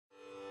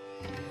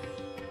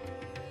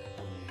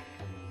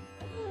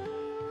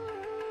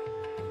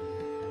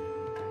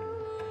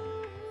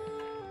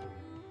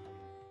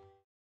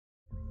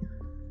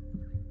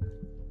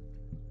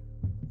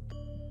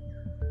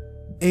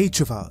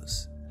Each of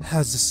us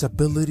has this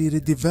ability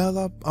to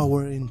develop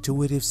our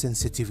intuitive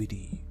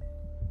sensitivity.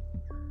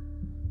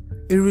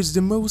 It is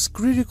the most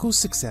critical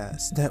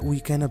success that we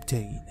can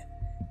obtain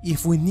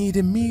if we need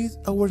to meet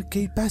our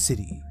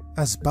capacity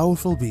as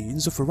powerful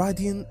beings of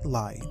radiant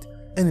light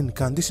and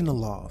unconditional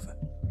love.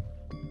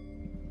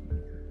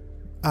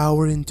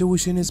 Our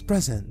intuition is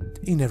present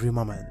in every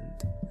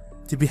moment,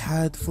 to be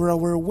had for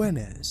our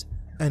awareness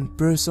and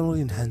personal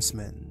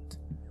enhancement.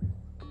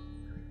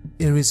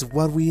 It is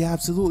what we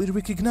absolutely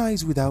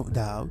recognize without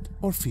doubt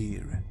or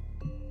fear.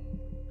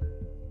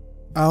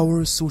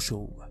 Our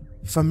social,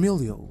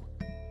 familial,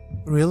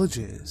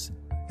 religious,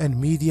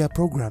 and media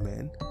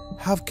programming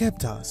have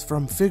kept us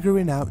from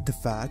figuring out the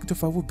fact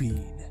of our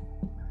being.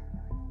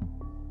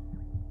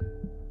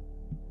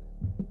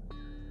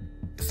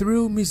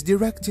 Through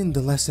misdirecting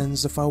the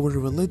lessons of our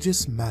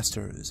religious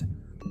masters,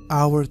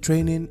 our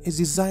training is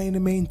designed to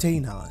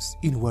maintain us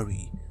in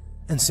worry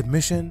and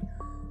submission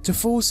to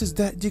forces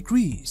that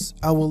decrease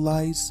our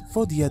lives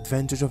for the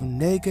advantage of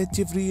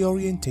negatively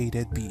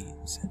orientated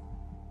beings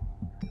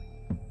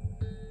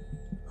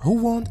who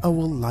want our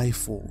life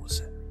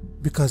force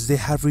because they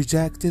have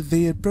rejected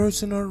their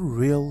personal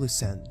real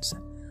essence.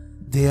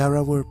 They are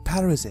our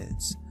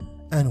parasites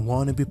and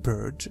want to be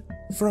purged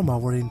from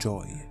our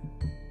enjoy.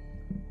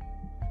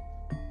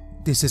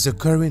 This is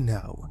occurring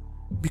now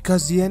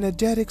because the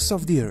energetics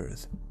of the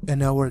earth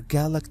and our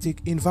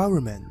galactic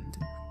environment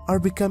are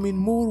becoming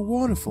more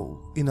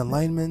wonderful in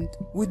alignment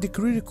with the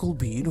critical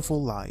being of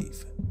all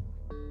life.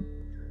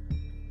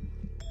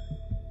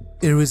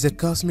 It is a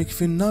cosmic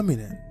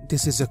phenomenon.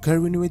 This is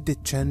occurring with the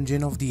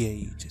changing of the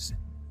ages.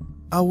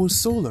 Our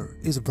solar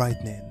is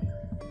brightening,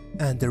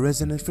 and the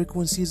resonant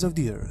frequencies of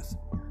the earth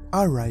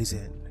are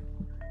rising.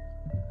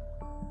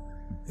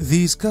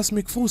 These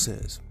cosmic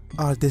forces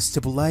are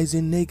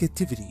destabilizing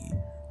negativity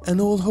and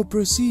all who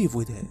perceive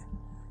with it.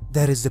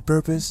 That is the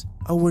purpose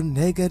our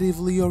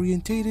negatively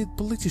orientated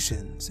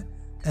politicians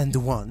and the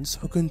ones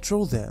who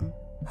control them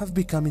have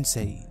become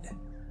insane.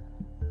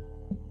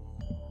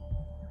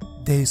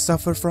 They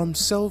suffer from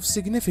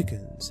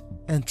self-significance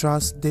and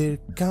trust their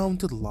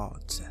counted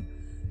lots.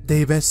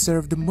 They best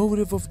serve the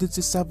motive of the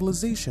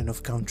destabilization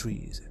of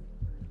countries.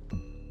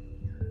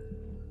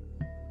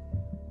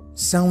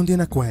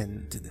 Sounding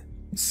acquainted,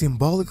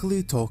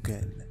 symbolically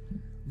talking,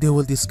 they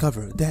will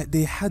discover that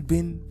they had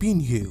been being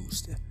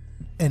used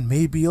and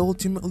may be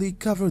ultimately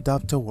covered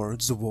up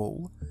towards the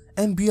wall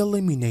and be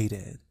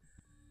eliminated.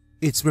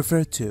 It's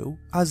referred to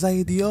as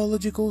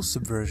ideological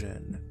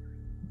subversion.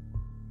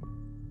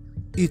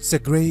 It's a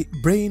great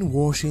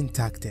brainwashing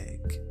tactic.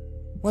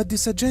 What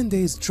this agenda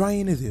is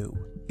trying to do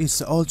is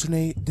to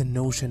alternate the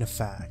notion of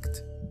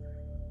fact.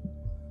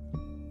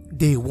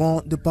 They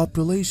want the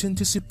population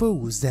to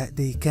suppose that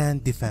they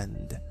can't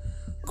defend,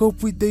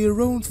 cope with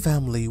their own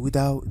family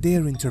without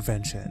their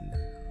intervention.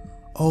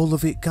 All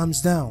of it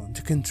comes down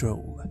to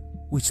control,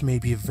 which may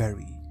be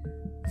very,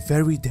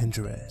 very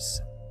dangerous.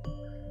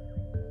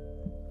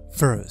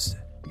 First,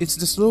 it's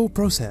the slow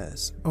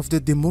process of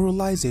the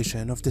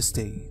demoralization of the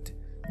state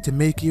to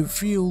make you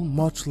feel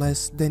much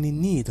less than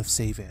in need of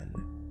saving.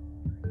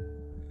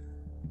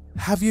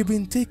 Have you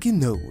been taking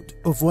note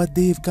of what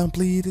they've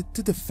completed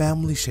to the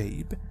family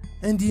shape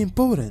and the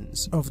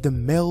importance of the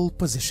male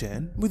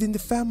position within the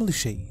family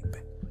shape?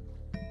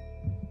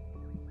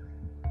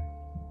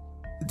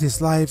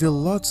 This life in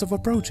lots of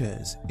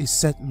approaches is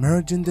set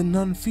merging the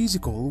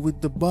non-physical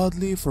with the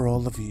bodily for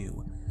all of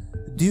you,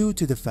 due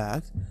to the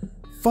fact,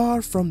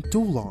 far from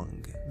too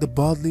long, the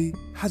bodily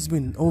has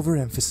been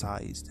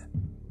overemphasized.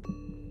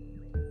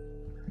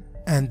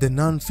 And the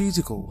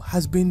non-physical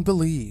has been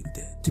believed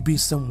to be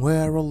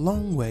somewhere a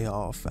long way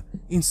off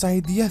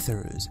inside the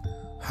ethers,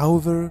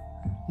 however,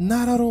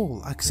 not at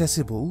all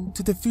accessible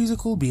to the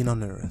physical being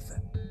on earth.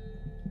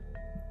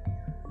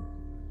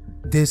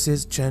 This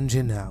is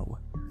changing now,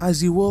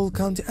 as you all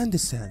come to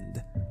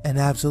understand and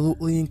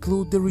absolutely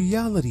include the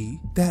reality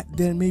that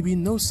there may be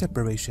no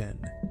separation.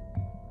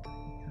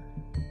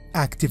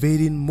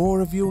 Activating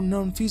more of your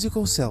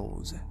non-physical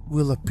selves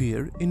will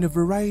appear in a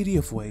variety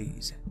of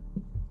ways.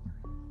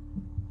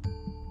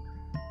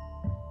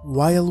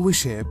 While we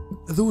shape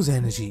those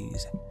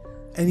energies,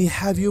 and you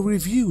have your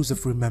reviews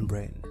of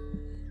remembering,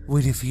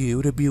 we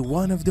review to be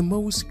one of the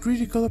most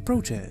critical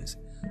approaches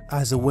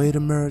as a way to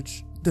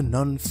merge the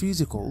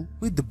non-physical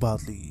with the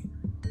bodily.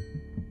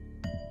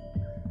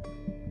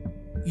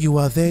 You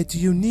are there to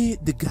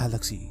unite the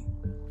galaxy,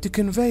 to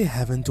convey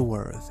heaven to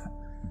earth,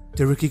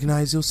 to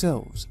recognize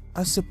yourselves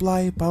as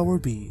supply power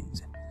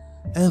beings,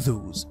 and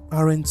those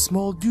aren't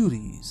small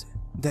duties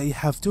that you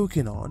have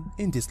taken on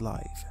in this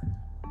life.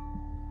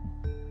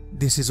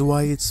 This is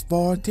why it's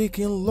far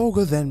taking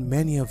longer than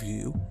many of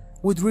you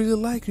would really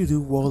like to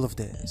do all of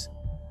this.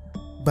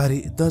 But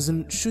it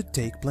should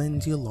take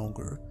plenty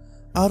longer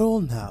at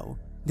all now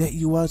that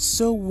you are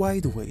so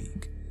wide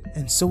awake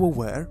and so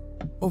aware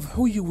of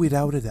who you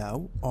without a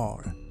doubt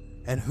are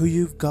and who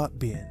you've got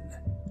been.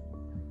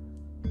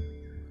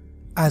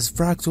 As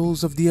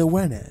fractals of the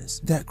awareness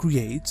that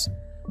creates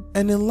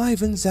and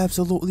enlivens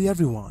absolutely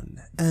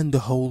everyone and the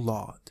whole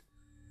lot,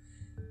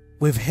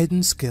 with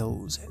hidden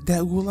skills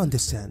that will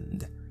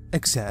understand,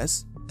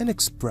 access, and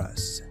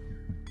express.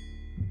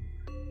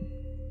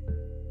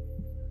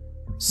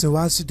 So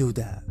as to do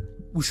that,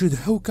 we should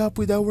hook up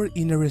with our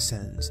inner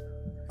essence.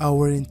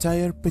 Our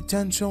entire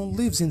potential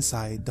lives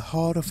inside the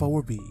heart of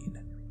our being.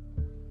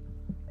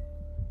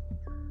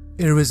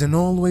 It isn't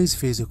always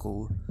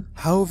physical,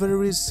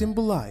 however it is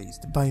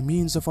symbolized by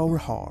means of our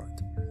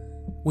heart,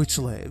 which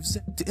lives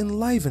to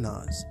enliven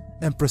us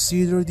and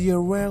consider the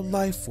aware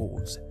life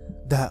force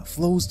that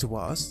flows to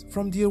us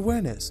from the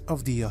awareness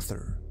of the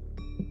other.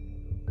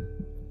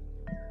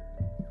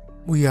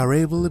 We are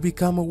able to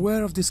become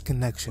aware of this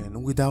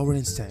connection with our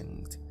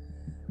instinct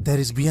that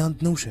is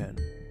beyond notion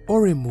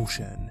or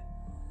emotion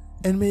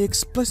and may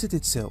explicit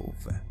itself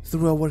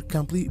through our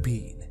complete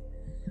being.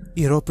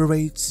 It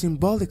operates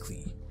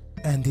symbolically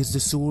and is the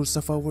source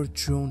of our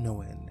true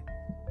knowing.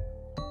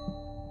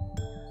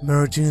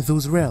 Merging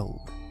those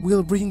realms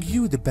will bring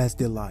you the best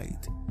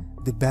delight,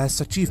 the best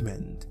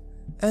achievement,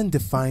 and the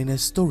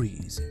finest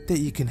stories that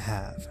you can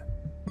have.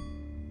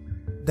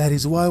 That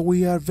is why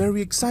we are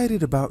very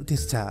excited about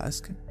this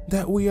task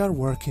that we are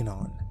working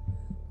on,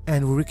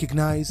 and we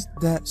recognize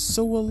that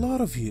so a lot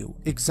of you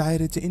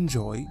excited to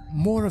enjoy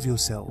more of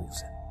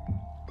yourselves.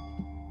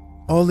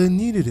 All you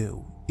need to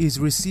do is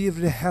receive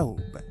the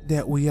help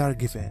that we are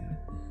given,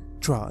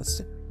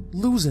 trust,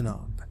 loosen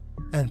up,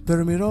 and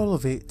permit all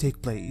of it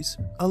take place,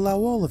 allow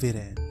all of it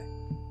in.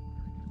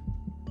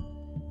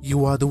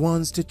 You are the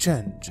ones to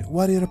change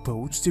what it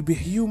approaches to be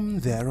human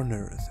there on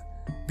earth,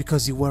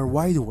 because you are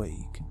wide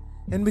awake,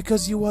 and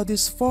because you are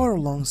this far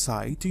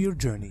alongside to your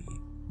journey.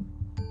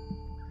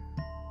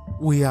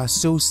 We are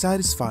so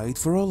satisfied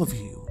for all of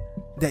you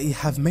that you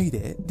have made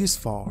it this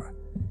far,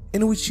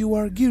 in which you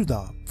are geared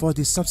up for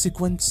the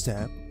subsequent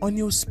step on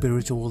your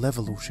spiritual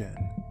evolution.